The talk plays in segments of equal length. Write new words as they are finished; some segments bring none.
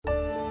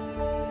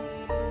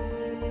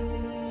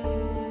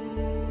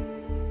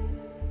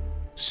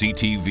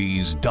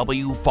CTV's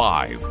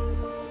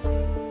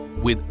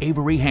W5 with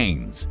Avery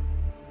Haynes.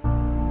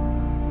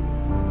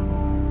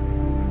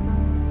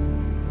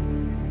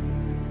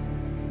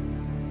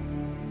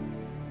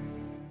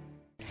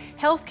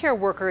 Healthcare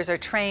workers are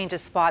trained to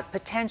spot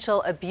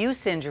potential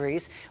abuse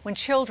injuries when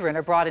children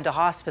are brought into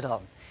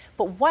hospital.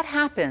 But what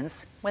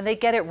happens when they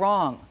get it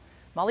wrong?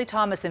 Molly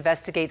Thomas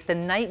investigates the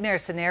nightmare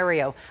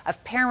scenario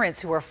of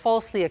parents who are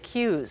falsely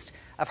accused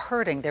of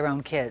hurting their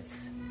own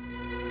kids.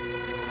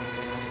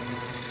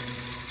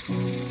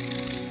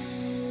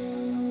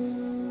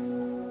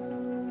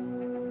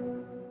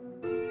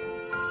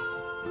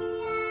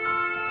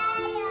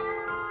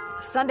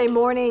 Sunday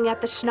morning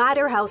at the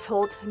Schneider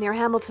household near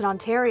Hamilton,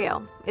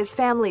 Ontario, is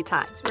family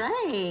time. That's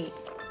right.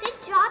 Good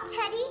job,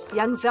 Teddy.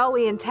 Young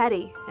Zoe and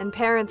Teddy and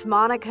parents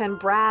Monica and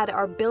Brad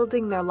are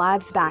building their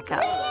lives back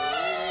up.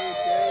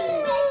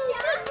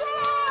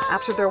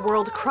 After their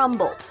world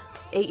crumbled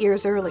 8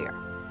 years earlier.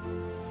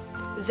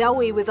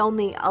 Zoe was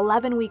only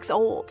 11 weeks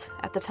old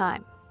at the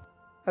time.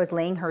 I was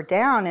laying her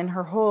down and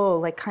her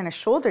whole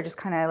shoulder just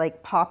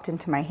popped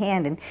into my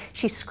hand and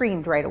she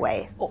screamed right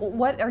away.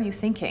 What are you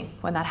thinking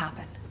when that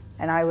happened?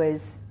 And I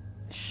was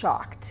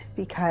shocked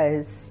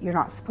because you're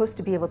not supposed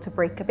to be able to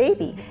break a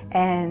baby.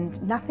 And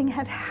nothing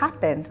had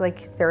happened.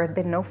 There had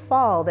been no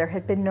fall, there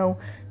had been no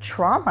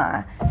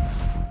trauma.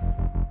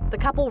 The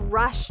couple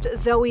rushed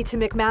Zoe to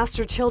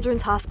McMaster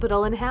Children's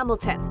Hospital in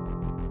Hamilton.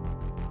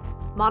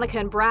 Monica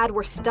and Brad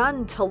were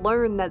stunned to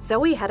learn that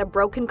Zoe had a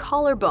broken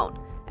collarbone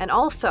and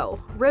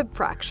also rib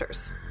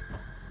fractures.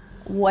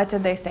 What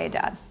did they say,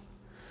 Dad?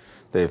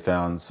 They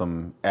found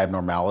some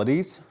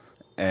abnormalities,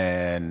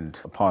 and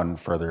upon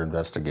further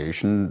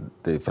investigation,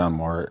 they found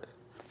more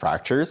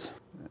fractures.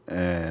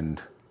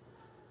 And,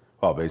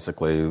 well,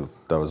 basically,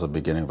 that was the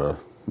beginning of a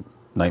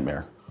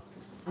nightmare.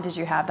 Did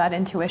you have that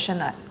intuition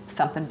that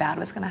something bad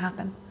was going to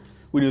happen?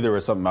 We knew there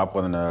was something up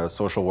when a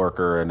social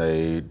worker and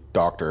a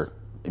doctor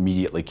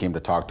immediately came to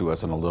talk to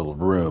us in a little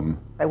room.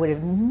 I would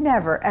have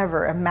never,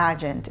 ever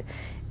imagined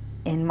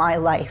in my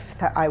life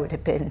that I would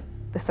have been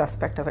the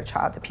suspect of a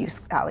child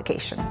abuse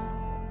allegation.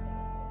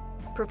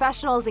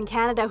 Professionals in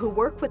Canada who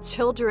work with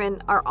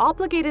children are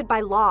obligated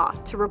by law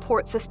to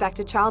report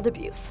suspected child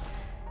abuse.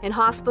 In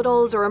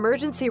hospitals or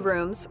emergency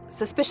rooms,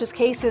 suspicious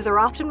cases are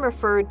often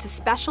referred to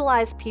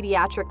specialized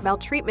pediatric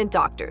maltreatment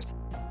doctors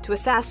to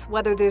assess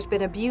whether there's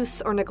been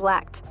abuse or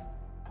neglect.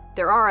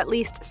 There are at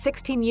least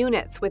 16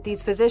 units with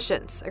these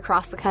physicians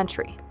across the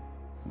country.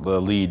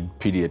 The lead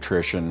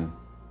pediatrician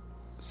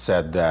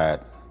said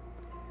that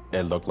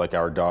it looked like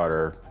our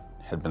daughter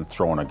had been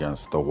thrown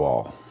against the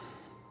wall.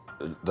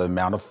 The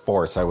amount of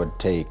force I would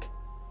take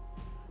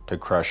to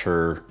crush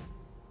her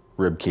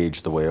rib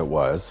cage the way it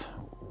was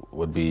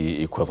would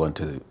be equivalent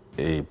to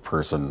a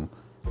person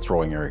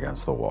throwing her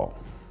against the wall.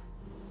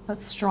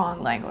 That's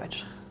strong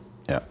language.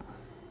 Yeah.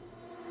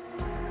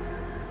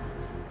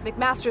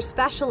 McMaster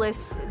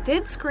specialists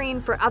did screen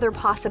for other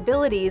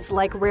possibilities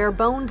like rare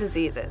bone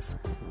diseases.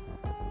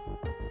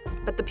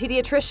 But the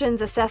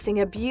pediatricians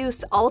assessing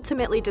abuse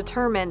ultimately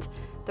determined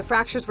the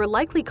fractures were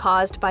likely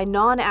caused by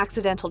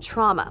non-accidental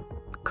trauma,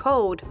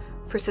 code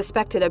for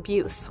suspected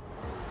abuse.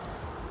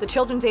 The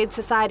Children's Aid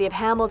Society of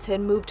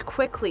Hamilton moved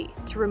quickly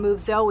to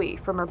remove Zoe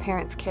from her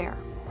parents' care.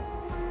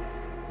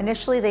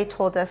 Initially, they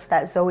told us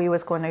that Zoe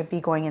was going to be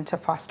going into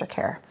foster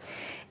care.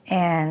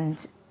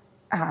 And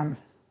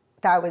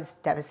that was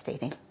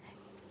devastating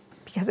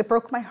because it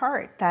broke my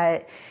heart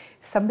that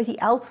somebody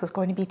else was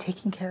going to be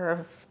taking care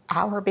of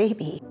our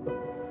baby.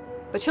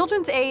 But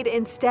Children's Aid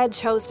instead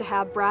chose to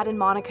have Brad and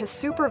Monica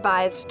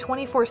supervised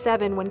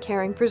 24/7 when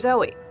caring for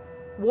Zoe,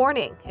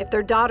 warning if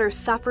their daughter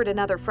suffered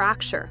another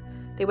fracture,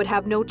 they would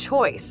have no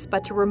choice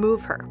but to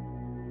remove her.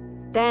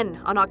 Then,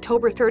 on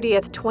October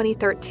 30th,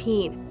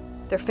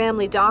 2013, their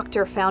family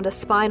doctor found a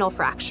spinal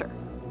fracture.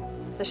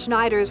 The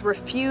Schneiders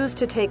refused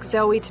to take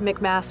Zoe to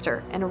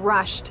McMaster and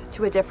rushed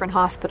to a different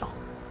hospital.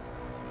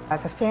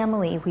 As a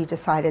family, we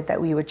decided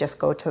that we would just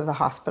go to the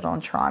hospital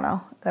in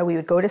Toronto, that we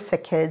would go to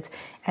Sick Kids,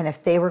 and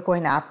if they were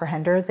going to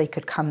apprehend her, they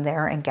could come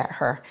there and get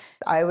her.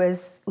 I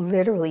was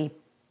literally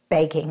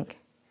begging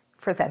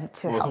for them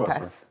to help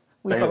us.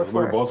 We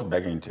were both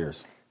begging in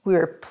tears. We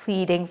were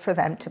pleading for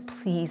them to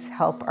please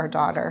help our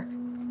daughter.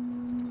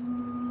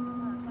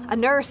 A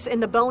nurse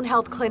in the bone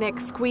health clinic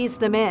squeezed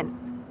them in.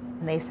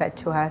 And they said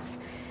to us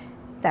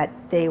that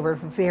they were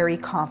very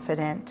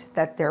confident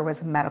that there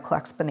was a medical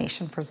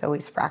explanation for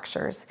Zoe's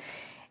fractures.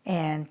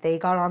 And they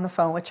got on the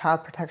phone with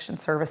Child Protection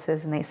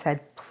Services and they said,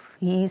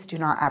 please do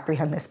not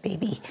apprehend this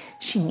baby.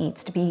 She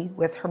needs to be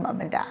with her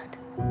mom and dad.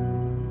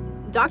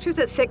 Doctors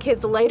at Sick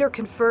Kids later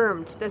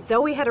confirmed that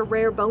Zoe had a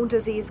rare bone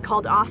disease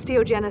called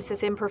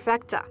osteogenesis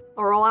imperfecta,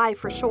 or OI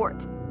for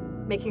short,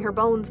 making her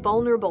bones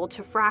vulnerable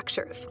to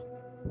fractures.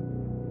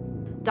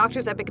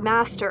 Doctors at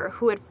McMaster,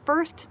 who had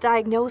first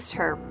diagnosed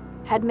her,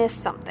 had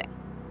missed something.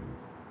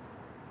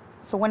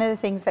 So one of the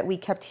things that we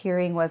kept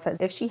hearing was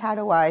that if she had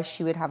OI,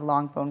 she would have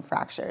long bone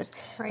fractures.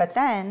 Right. But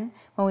then,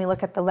 when we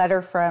look at the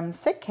letter from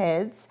Sick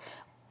Kids,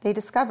 they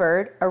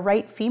discovered a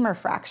right femur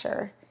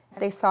fracture.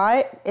 They saw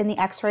it in the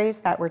x-rays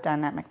that were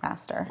done at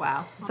McMaster.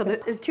 Wow. So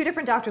there's two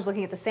different doctors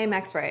looking at the same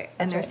x-ray,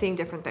 and they're seeing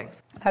different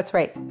things. That's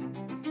right.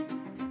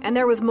 And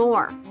there was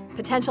more.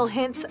 Potential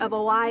hints of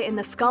OI in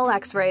the skull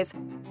x-rays,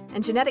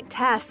 and genetic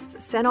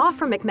tests sent off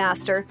from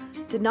McMaster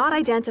did not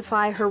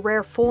identify her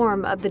rare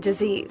form of the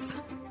disease.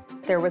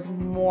 There was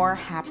more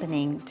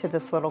happening to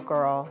this little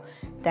girl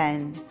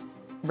than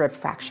rib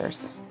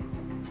fractures.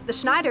 The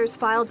Schneiders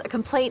filed a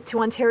complaint to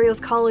Ontario's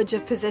College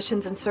of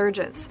Physicians and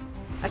Surgeons.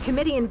 A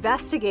committee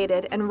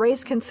investigated and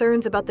raised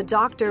concerns about the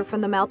doctor from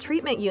the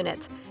maltreatment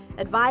unit,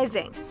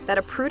 advising that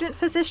a prudent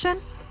physician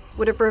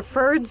would have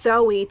referred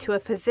Zoe to a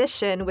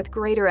physician with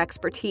greater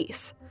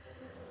expertise.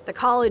 The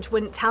college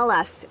wouldn't tell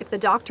us if the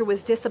doctor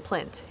was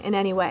disciplined in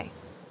any way.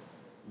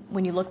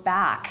 When you look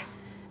back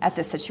at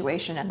this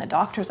situation and the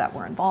doctors that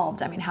were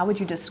involved, I mean, how would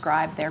you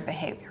describe their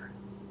behavior?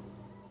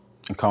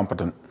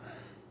 Incompetent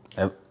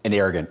and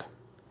arrogant,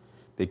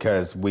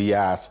 because we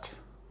asked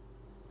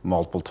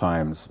multiple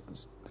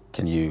times,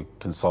 can you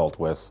consult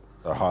with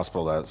a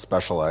hospital that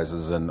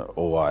specializes in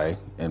OI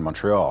in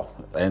Montreal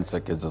and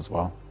sick kids as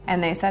well?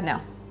 And they said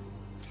no.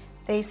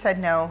 They said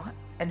no.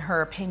 In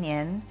her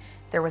opinion,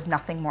 there was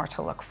nothing more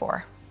to look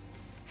for.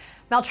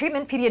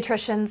 Maltreatment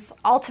pediatricians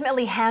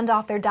ultimately hand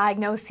off their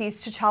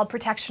diagnoses to child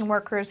protection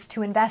workers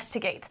to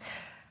investigate.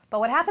 But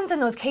what happens in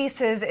those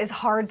cases is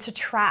hard to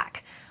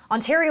track.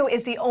 Ontario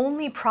is the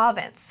only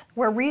province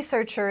where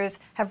researchers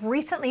have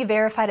recently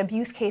verified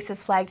abuse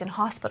cases flagged in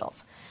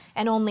hospitals,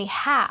 and only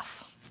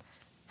half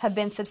have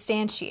been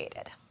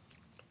substantiated.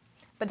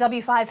 But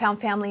W5 found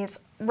families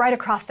right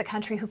across the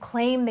country who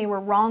claim they were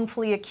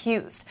wrongfully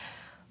accused.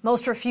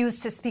 Most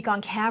refused to speak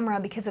on camera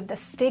because of the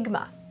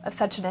stigma of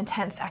such an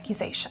intense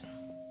accusation.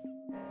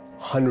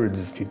 Hundreds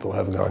of people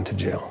have gone to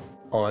jail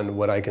on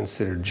what I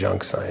consider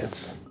junk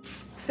science.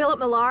 Philip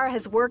Millar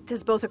has worked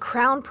as both a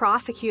Crown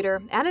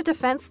prosecutor and a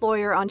defense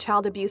lawyer on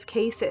child abuse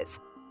cases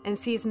and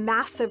sees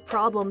massive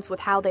problems with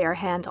how they are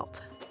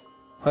handled.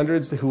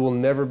 Hundreds who will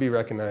never be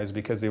recognized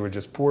because they were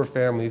just poor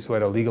families who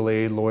had a legal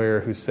aid lawyer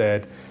who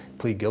said,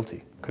 plead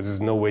guilty, because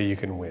there's no way you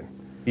can win,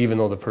 even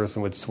though the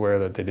person would swear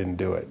that they didn't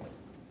do it,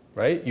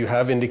 right? You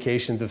have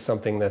indications of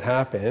something that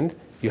happened,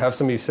 you have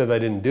somebody who says I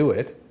didn't do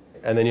it,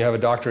 and then you have a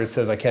doctor that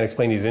says I can't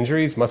explain these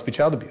injuries, must be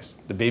child abuse.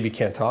 The baby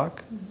can't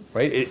talk,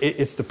 right?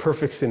 It's the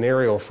perfect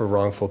scenario for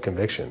wrongful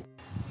conviction.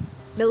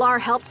 Millar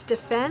helped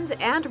defend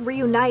and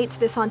reunite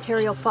this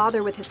Ontario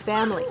father with his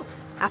family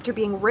after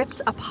being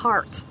ripped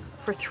apart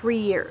for 3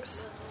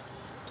 years.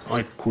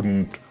 I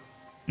couldn't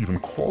even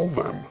call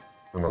them.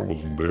 And I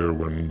wasn't there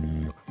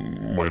when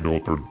my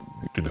daughter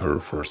did her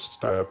first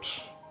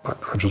steps.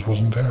 I just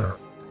wasn't there.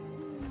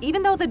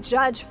 Even though the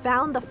judge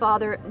found the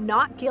father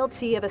not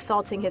guilty of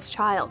assaulting his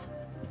child,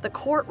 the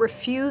court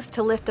refused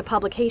to lift a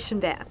publication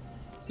ban,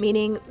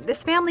 meaning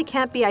this family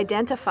can't be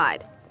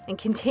identified and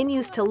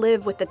continues to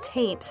live with the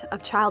taint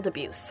of child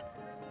abuse.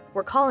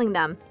 We're calling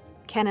them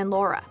Ken and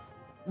Laura.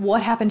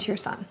 What happened to your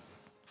son?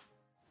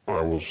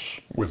 I was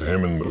with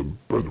him in the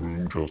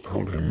bedroom, just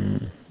held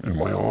him in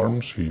my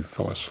arms. He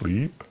fell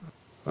asleep,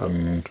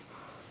 and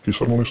he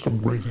suddenly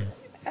stopped breathing.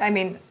 I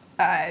mean,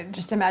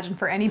 just imagine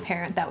for any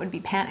parent that would be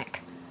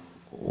panic.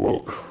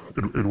 Well,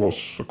 it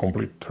was a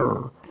complete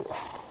terror,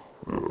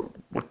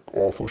 like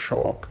awful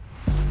shock.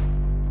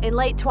 In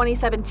late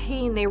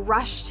 2017, they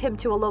rushed him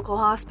to a local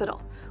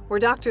hospital where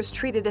doctors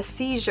treated a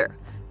seizure,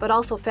 but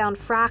also found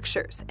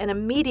fractures and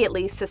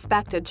immediately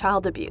suspected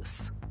child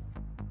abuse.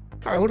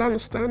 I would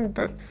understand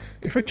that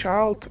if a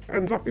child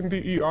ends up in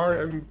the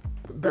ER and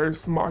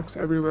there's marks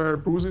everywhere,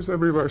 bruises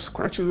everywhere,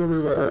 scratches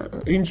everywhere,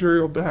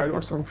 injury of the head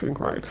or something,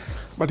 right?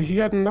 But he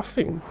had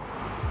nothing.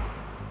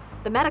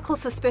 The medical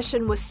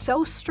suspicion was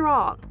so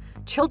strong,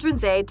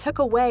 Children's Aid took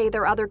away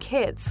their other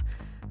kids.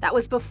 That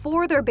was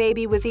before their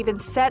baby was even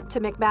sent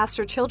to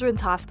McMaster Children's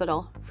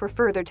Hospital for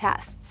further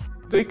tests.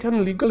 They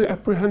can legally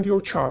apprehend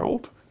your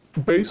child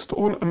based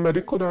on a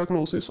medical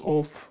diagnosis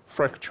of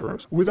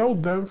fractures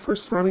without them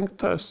first running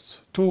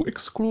tests to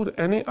exclude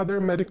any other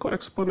medical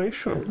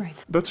explanation.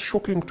 Right. That's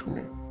shocking to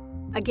me.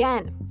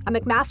 Again, a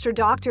McMaster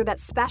doctor that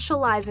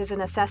specializes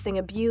in assessing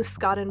abuse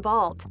got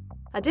involved,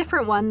 a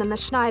different one than the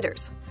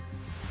Schneiders.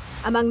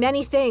 Among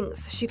many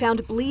things, she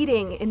found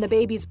bleeding in the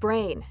baby's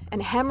brain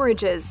and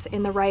hemorrhages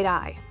in the right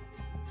eye.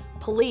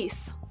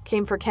 Police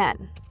came for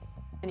Ken.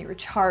 And you were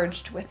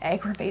charged with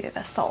aggravated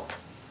assault.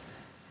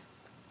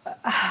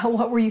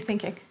 What were you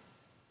thinking?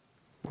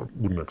 I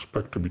wouldn't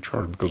expect to be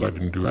charged because I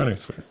didn't do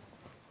anything.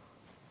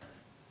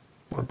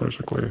 I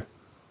basically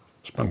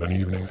spent an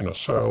evening in a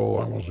cell.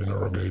 I was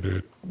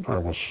interrogated. I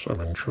was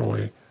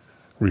eventually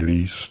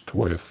released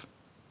with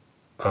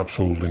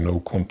absolutely no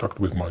contact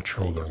with my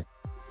children.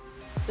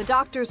 The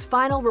doctor's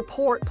final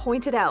report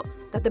pointed out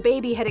that the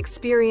baby had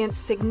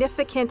experienced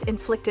significant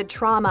inflicted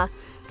trauma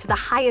to the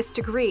highest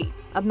degree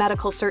of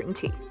medical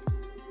certainty.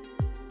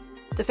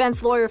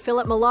 Defense lawyer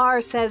Philip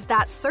Millar says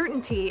that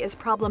certainty is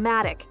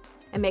problematic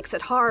and makes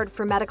it hard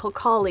for medical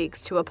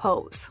colleagues to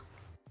oppose.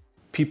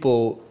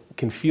 People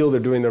can feel they're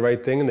doing the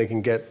right thing and they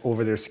can get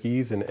over their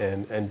skis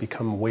and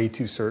become way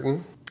too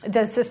certain.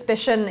 Does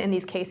suspicion in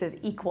these cases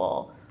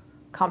equal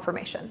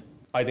confirmation?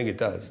 I think it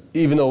does,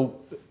 even though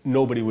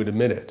nobody would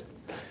admit it.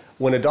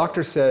 When a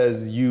doctor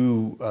says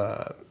you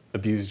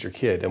abused your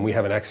kid and we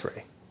have an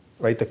x-ray,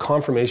 right, the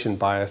confirmation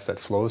bias that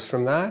flows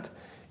from that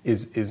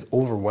is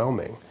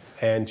overwhelming.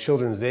 And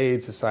Children's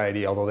Aid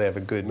Society, although they have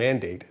a good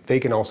mandate, they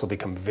can also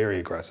become very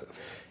aggressive.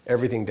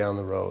 Everything down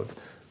the road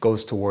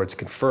goes towards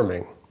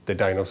confirming the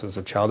diagnosis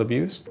of child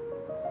abuse.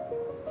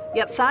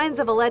 Yet signs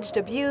of alleged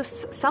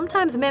abuse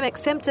sometimes mimic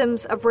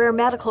symptoms of rare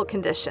medical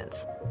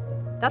conditions.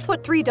 That's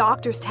what 3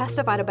 doctors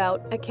testified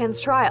about at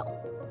Ken's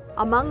trial.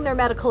 Among their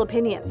medical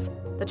opinions,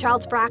 the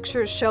child's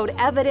fractures showed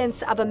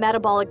evidence of a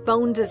metabolic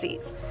bone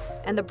disease,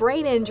 and the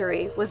brain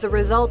injury was the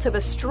result of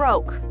a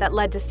stroke that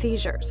led to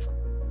seizures.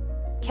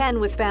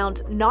 Ken was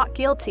found not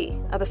guilty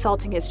of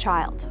assaulting his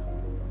child.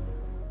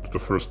 The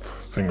first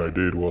thing I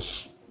did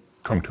was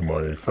come to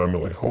my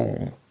family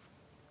home.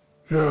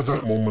 Yeah,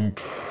 that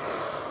moment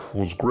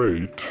was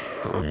great,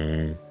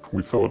 and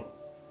we thought,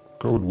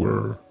 God,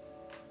 we're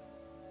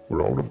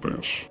out of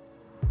this.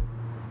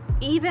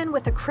 Even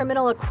with a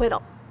criminal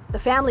acquittal, the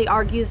family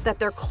argues that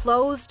their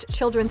closed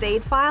Children's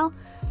Aid file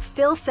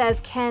still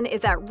says Ken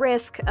is at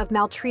risk of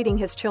maltreating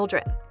his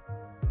children.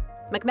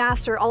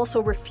 McMaster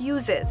also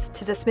refuses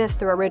to dismiss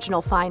their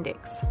original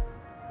findings.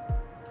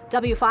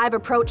 W5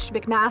 approached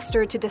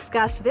McMaster to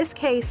discuss this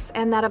case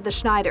and that of the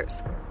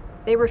Schneiders.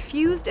 They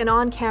refused an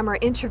on-camera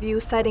interview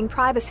citing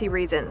privacy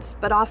reasons,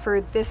 but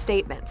offered this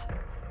statement.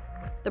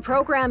 The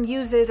program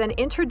uses an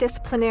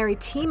interdisciplinary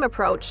team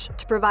approach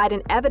to provide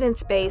an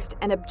evidence-based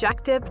and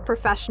objective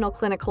professional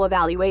clinical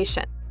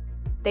evaluation.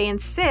 They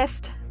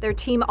insist their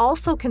team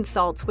also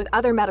consults with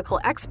other medical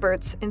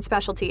experts in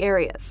specialty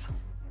areas.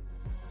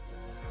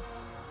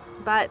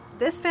 But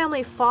this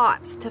family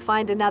fought to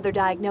find another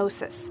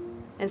diagnosis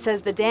and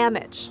says the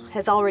damage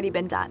has already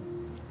been done.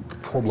 The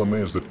problem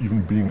is that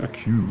even being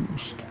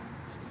accused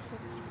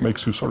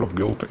makes you sort of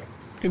guilty.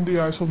 In the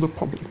eyes of the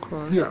public,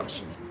 right?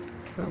 Yes.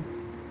 Yeah.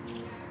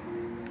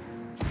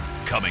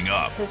 Coming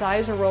up, his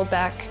eyes are rolled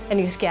back and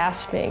he's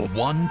gasping.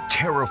 One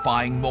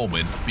terrifying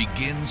moment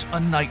begins a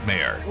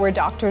nightmare. Were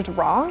doctors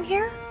wrong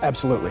here?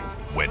 Absolutely.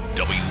 When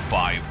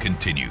W5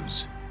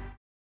 continues.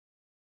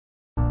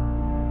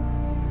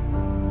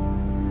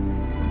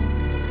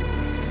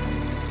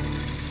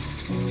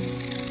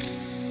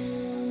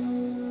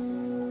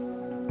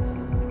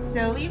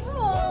 Zoe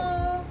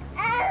roll.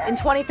 In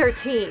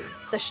 2013,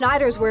 the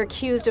Schneiders were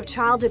accused of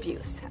child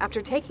abuse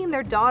after taking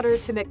their daughter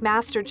to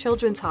McMaster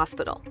Children's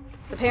Hospital.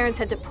 The parents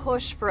had to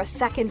push for a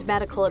second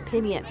medical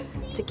opinion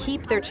to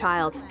keep their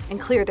child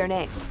and clear their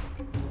name.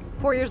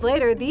 4 years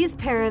later, these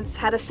parents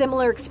had a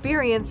similar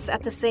experience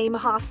at the same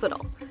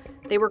hospital.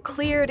 They were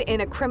cleared in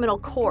a criminal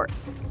court,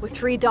 with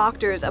 3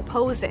 doctors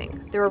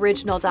opposing their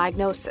original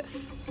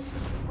diagnosis.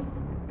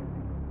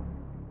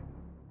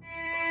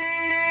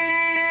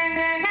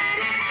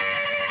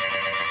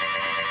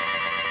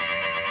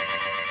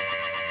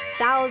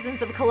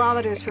 Thousands of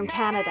kilometers from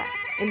Canada,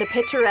 in the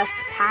picturesque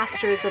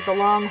pastures of the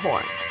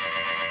Longhorns,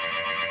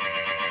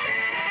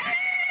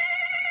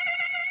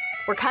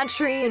 where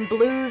country and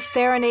blues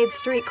serenade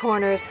street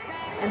corners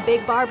and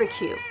big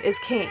barbecue is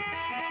king.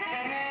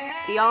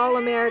 The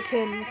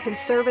all-American,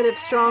 conservative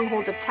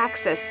stronghold of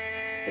Texas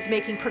is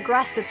making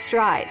progressive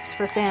strides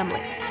for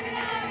families.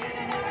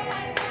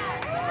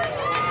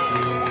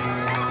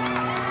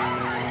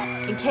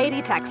 In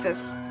Katy,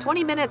 Texas,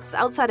 20 minutes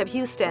outside of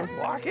Houston,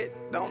 Block it.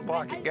 Don't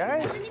block it,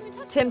 guys.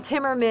 Tim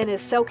Timmerman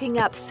is soaking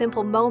up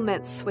simple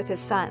moments with his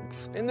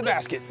sons. In the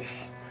basket.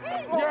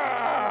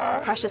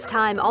 Precious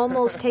time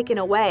almost taken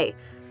away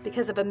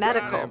because of a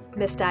medical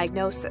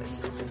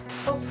misdiagnosis.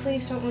 Oh,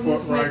 please don't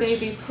remove my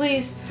baby,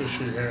 please. Does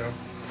she have?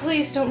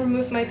 Please don't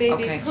remove my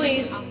baby, Okay.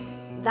 please.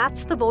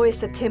 That's the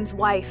voice of Tim's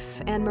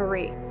wife, Anne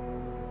Marie.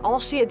 All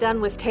she had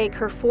done was take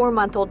her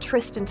 4-month-old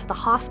Tristan to the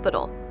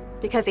hospital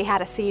because he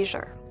had a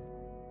seizure.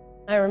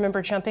 I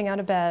remember jumping out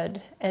of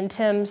bed and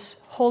Tim's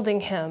holding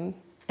him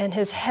and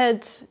his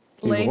head's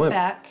laid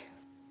back.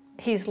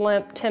 He's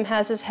limp. Tim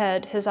has his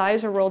head, his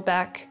eyes are rolled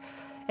back,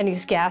 and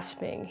he's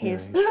gasping.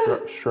 He's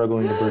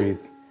struggling to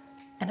breathe.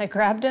 And I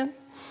grabbed him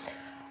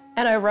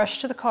and I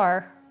rushed to the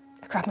car.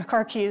 I grabbed my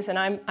car keys and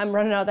I'm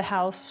running out of the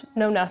house.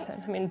 No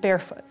nothing. I mean,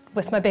 barefoot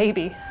with my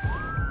baby.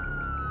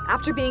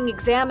 After being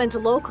examined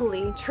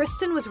locally,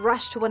 Tristan was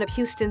rushed to one of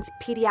Houston's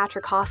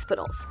pediatric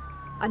hospitals.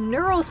 A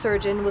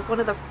neurosurgeon was one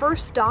of the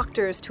first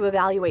doctors to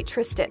evaluate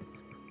Tristan,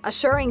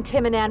 assuring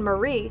Tim and Anne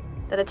Marie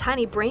that a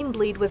tiny brain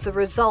bleed was the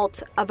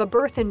result of a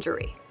birth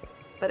injury.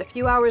 But a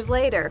few hours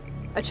later,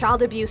 a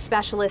child abuse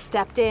specialist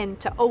stepped in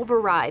to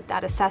override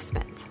that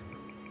assessment.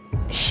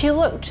 She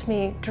looked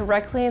me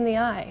directly in the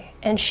eye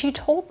and she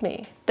told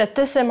me that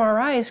this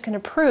MRI is going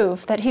to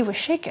prove that he was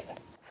shaken.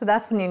 So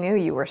that's when you knew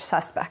you were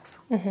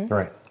suspects. Mm-hmm.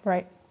 Right.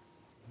 Right.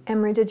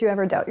 Emery, did you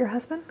ever doubt your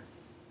husband?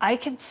 I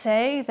could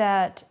say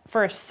that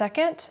for a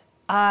second,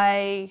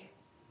 I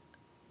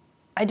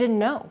didn't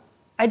know.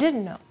 I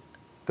didn't know.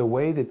 The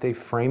way that they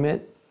frame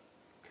it,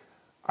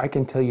 I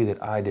can tell you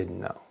that I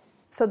didn't know.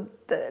 So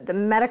the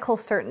medical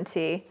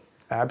certainty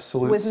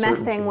absolute was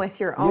messing certainty. with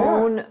your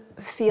own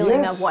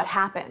feeling of what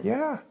happened.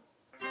 Yeah.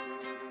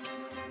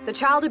 The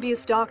child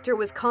abuse doctor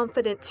was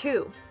confident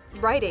too,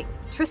 writing,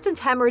 Tristan's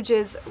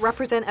hemorrhages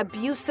represent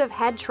abusive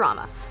head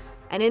trauma.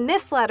 And in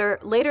this letter,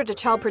 later to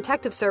Child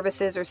Protective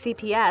Services, or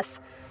CPS,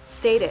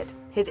 stated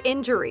his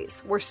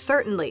injuries were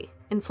certainly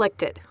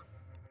inflicted.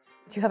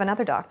 Do you have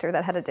another doctor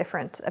that had a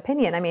different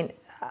opinion? I mean,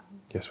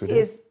 yes, we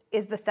did.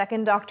 Is the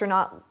second doctor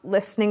not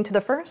listening to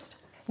the first?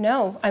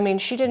 No, I mean,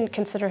 she didn't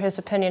consider his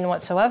opinion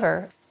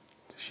whatsoever.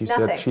 She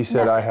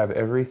said, I have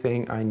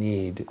everything I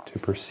need to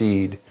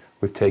proceed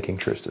with taking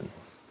Tristan.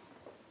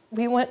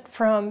 We went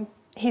from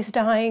he's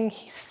dying,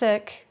 he's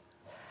sick,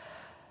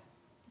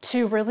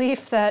 to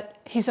relief that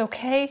he's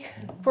okay,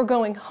 we're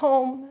going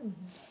home,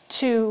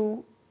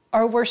 to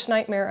our worst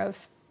nightmare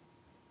of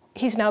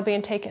he's now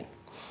being taken.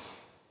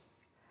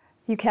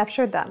 You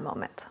captured that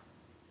moment.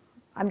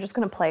 I'm just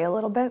going to play a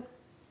little bit,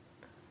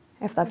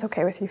 if that's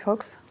okay with you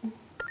folks.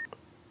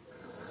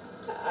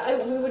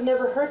 We would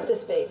never hurt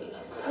this baby.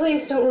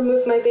 Please don't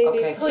remove my baby,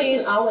 okay.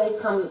 please. She can always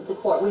come to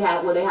court. They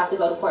have to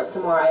go to court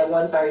tomorrow at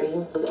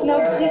 1:30. No,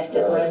 please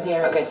don't.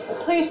 Okay.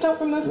 Please don't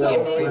remove my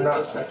baby.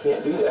 I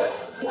can't do that.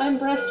 I'm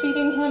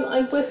breastfeeding him.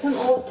 I'm with him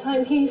all the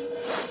time.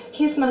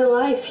 He's my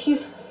life.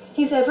 He's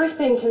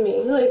everything to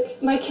me.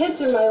 Like, my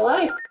kids are my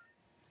life.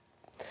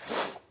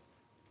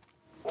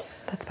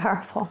 That's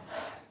powerful.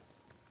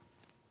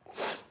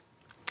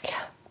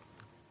 Yeah.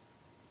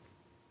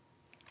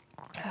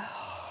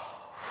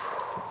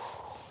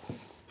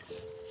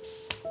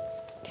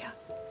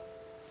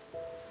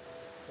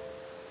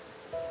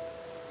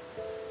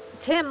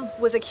 Tim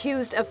was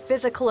accused of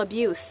physical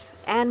abuse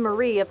and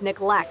Marie of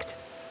neglect.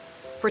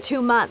 For 2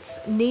 months,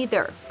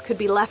 neither could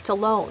be left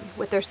alone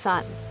with their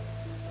son.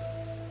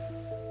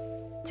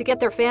 To get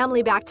their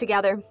family back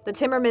together, the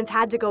Timmermans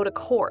had to go to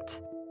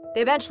court.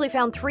 They eventually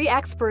found 3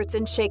 experts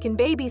in shaken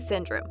baby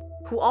syndrome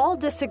who all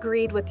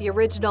disagreed with the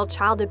original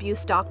child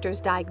abuse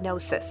doctor's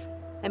diagnosis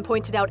and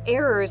pointed out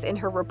errors in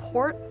her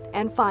report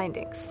and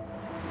findings.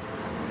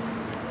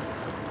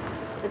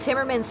 The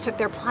Timmermans took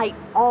their plight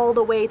all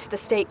the way to the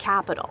state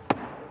capitol.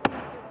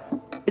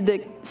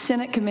 The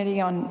Senate Committee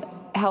on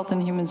Health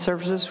and Human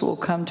Services will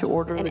come to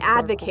order. And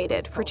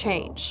advocated for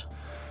change.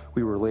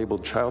 We were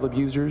labeled child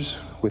abusers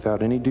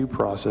without any due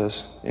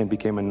process and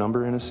became a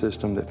number in a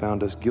system that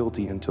found us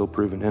guilty until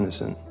proven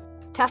innocent.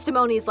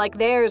 Testimonies like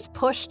theirs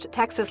pushed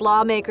Texas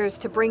lawmakers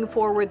to bring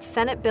forward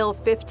Senate Bill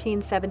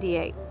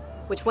 1578,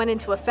 which went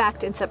into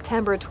effect in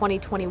September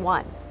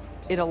 2021.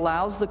 It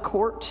allows the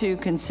court to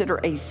consider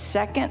a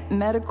second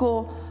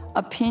medical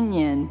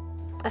opinion.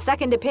 A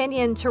second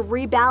opinion to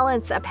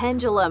rebalance a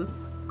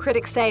pendulum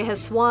critics say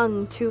has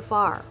swung too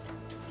far.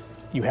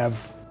 You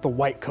have the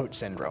white coat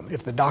syndrome.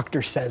 If the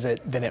doctor says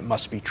it, then it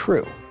must be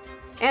true.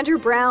 Andrew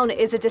Brown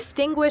is a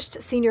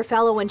distinguished senior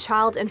fellow in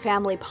child and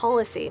family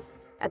policy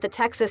at the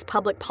Texas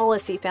Public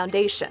Policy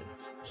Foundation.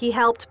 He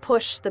helped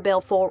push the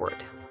bill forward.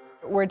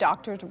 Were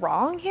doctors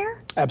wrong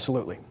here?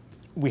 Absolutely.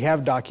 We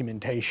have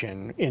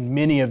documentation in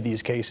many of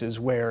these cases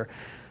where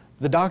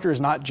the doctor is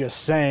not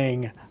just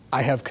saying,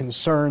 I have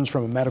concerns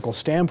from a medical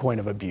standpoint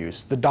of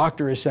abuse. The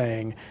doctor is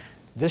saying,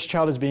 this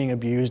child is being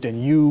abused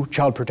and you,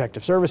 Child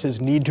Protective Services,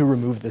 need to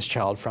remove this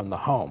child from the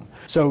home.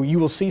 So you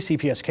will see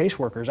CPS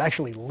caseworkers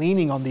actually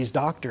leaning on these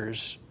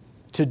doctors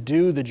to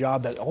do the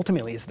job that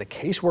ultimately is the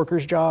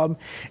caseworker's job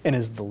and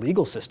is the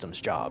legal system's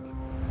job.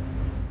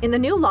 In the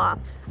new law,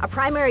 a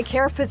primary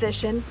care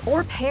physician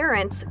or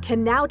parent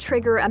can now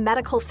trigger a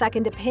medical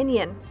second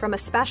opinion from a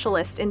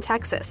specialist in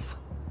Texas.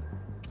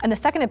 And the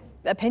second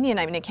opinion,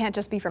 I mean, it can't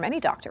just be from any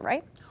doctor,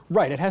 right?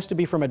 Right, it has to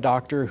be from a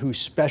doctor who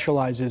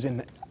specializes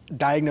in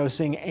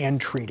diagnosing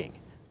and treating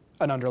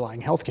an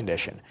underlying health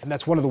condition. And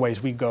that's one of the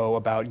ways we go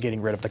about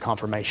getting rid of the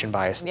confirmation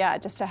bias. Yeah,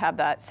 just to have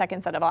that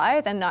second set of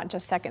eyes, and not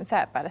just second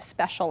set, but a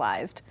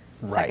specialized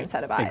second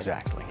set of eyes.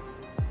 Exactly.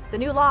 The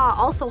new law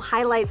also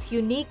highlights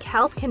unique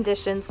health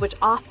conditions which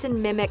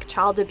often mimic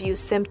child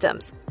abuse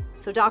symptoms,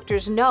 so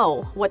doctors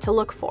know what to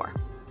look for.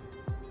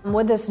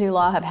 Would this new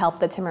law have helped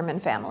the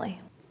Timmerman family?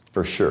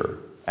 For sure,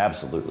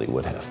 absolutely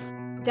would have.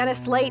 Dennis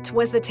Slate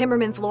was the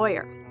Timmermans'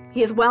 lawyer.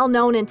 He is well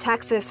known in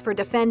Texas for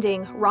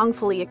defending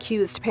wrongfully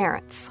accused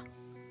parents.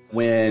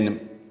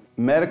 When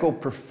medical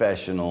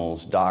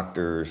professionals,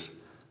 doctors,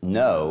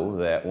 know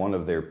that one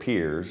of their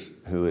peers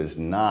who is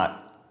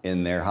not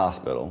in their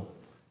hospital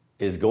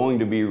is going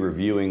to be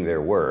reviewing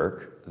their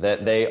work,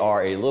 that they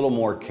are a little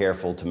more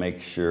careful to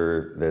make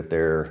sure that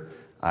their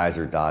I's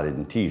are dotted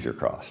and T's are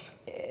crossed.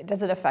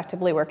 Does it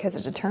effectively work as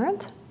a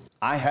deterrent?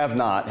 I have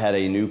not had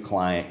a new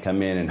client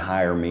come in and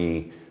hire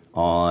me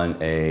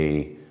on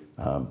a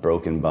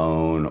broken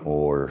bone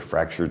or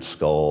fractured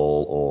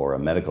skull or a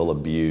medical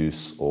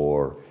abuse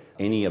or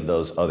any of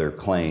those other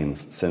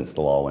claims since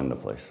the law went into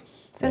place.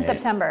 Since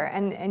September,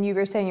 and you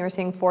were saying you were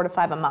seeing 4 to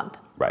 5 a month.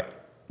 Right.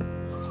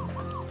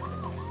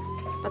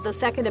 But the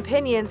second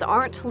opinions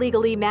aren't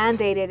legally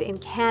mandated in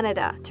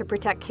Canada to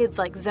protect kids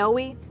like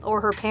Zoe or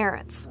her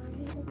parents.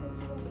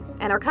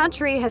 And our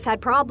country has had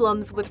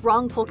problems with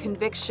wrongful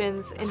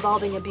convictions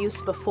involving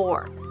abuse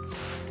before.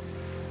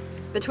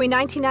 Between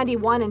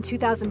 1991 and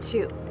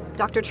 2002,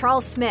 Dr.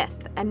 Charles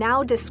Smith, a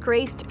now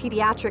disgraced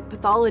pediatric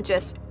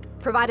pathologist,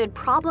 provided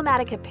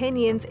problematic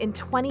opinions in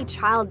 20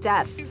 child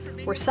deaths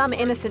where some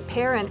innocent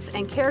parents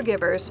and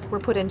caregivers were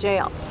put in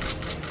jail.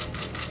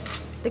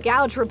 The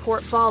Gouge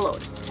report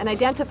followed and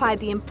identified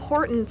the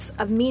importance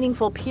of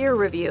meaningful peer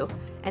review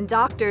and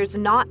doctors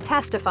not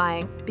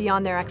testifying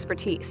beyond their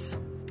expertise.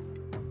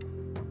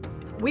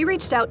 We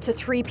reached out to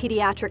 3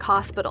 pediatric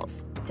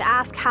hospitals to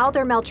ask how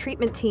their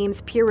maltreatment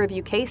teams peer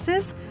review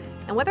cases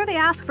and whether they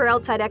ask for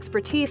outside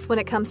expertise when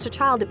it comes to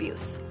child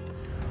abuse.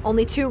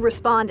 Only 2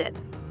 responded.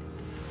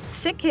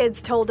 Sick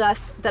Kids told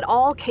us that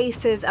all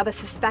cases of a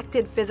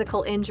suspected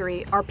physical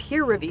injury are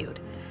peer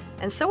reviewed,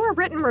 and so are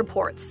written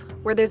reports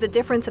where there's a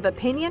difference of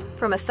opinion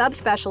from a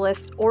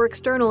subspecialist or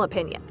external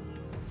opinion.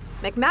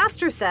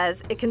 McMaster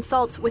says it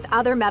consults with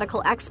other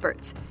medical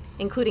experts,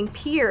 including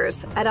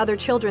peers at other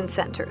children's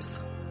centers.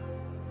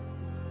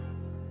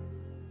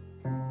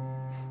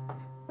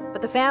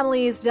 But the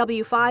families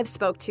W5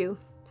 spoke to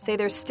say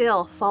they're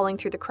still falling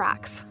through the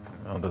cracks.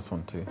 Oh, this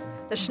one too.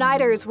 The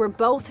Schneiders were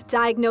both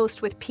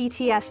diagnosed with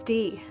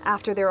PTSD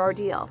after their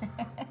ordeal.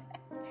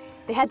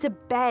 They had to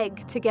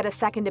beg to get a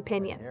second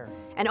opinion,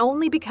 and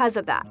only because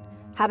of that,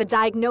 have a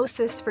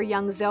diagnosis for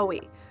young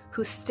Zoe,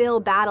 who's still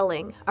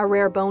battling a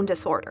rare bone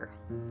disorder.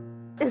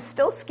 It was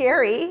still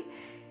scary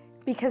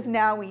because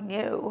now we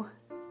knew.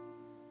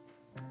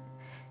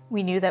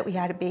 We knew that we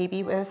had a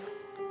baby with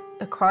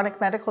a chronic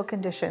medical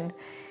condition,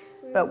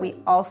 but we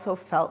also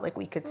felt like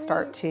we could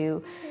start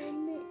to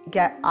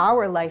get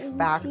our life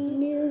back.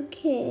 New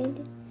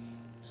kid.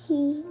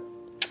 You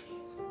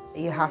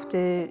have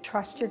to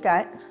trust your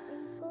gut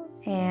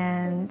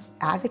and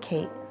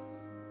advocate.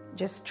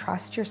 Just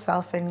trust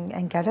yourself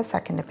and get a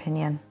second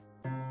opinion.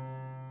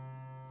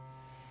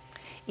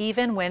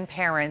 Even when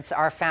parents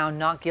are found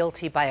not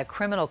guilty by a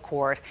criminal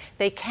court,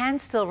 they can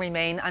still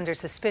remain under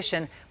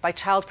suspicion by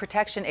child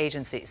protection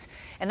agencies.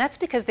 And that's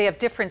because they have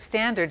different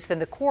standards than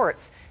the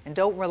courts and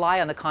don't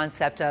rely on the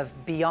concept of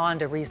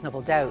beyond a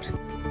reasonable doubt.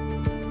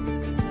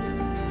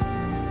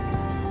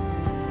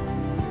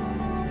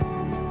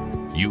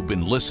 You've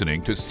been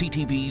listening to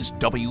CTV's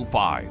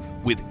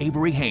W5 with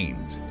Avery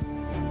Haynes.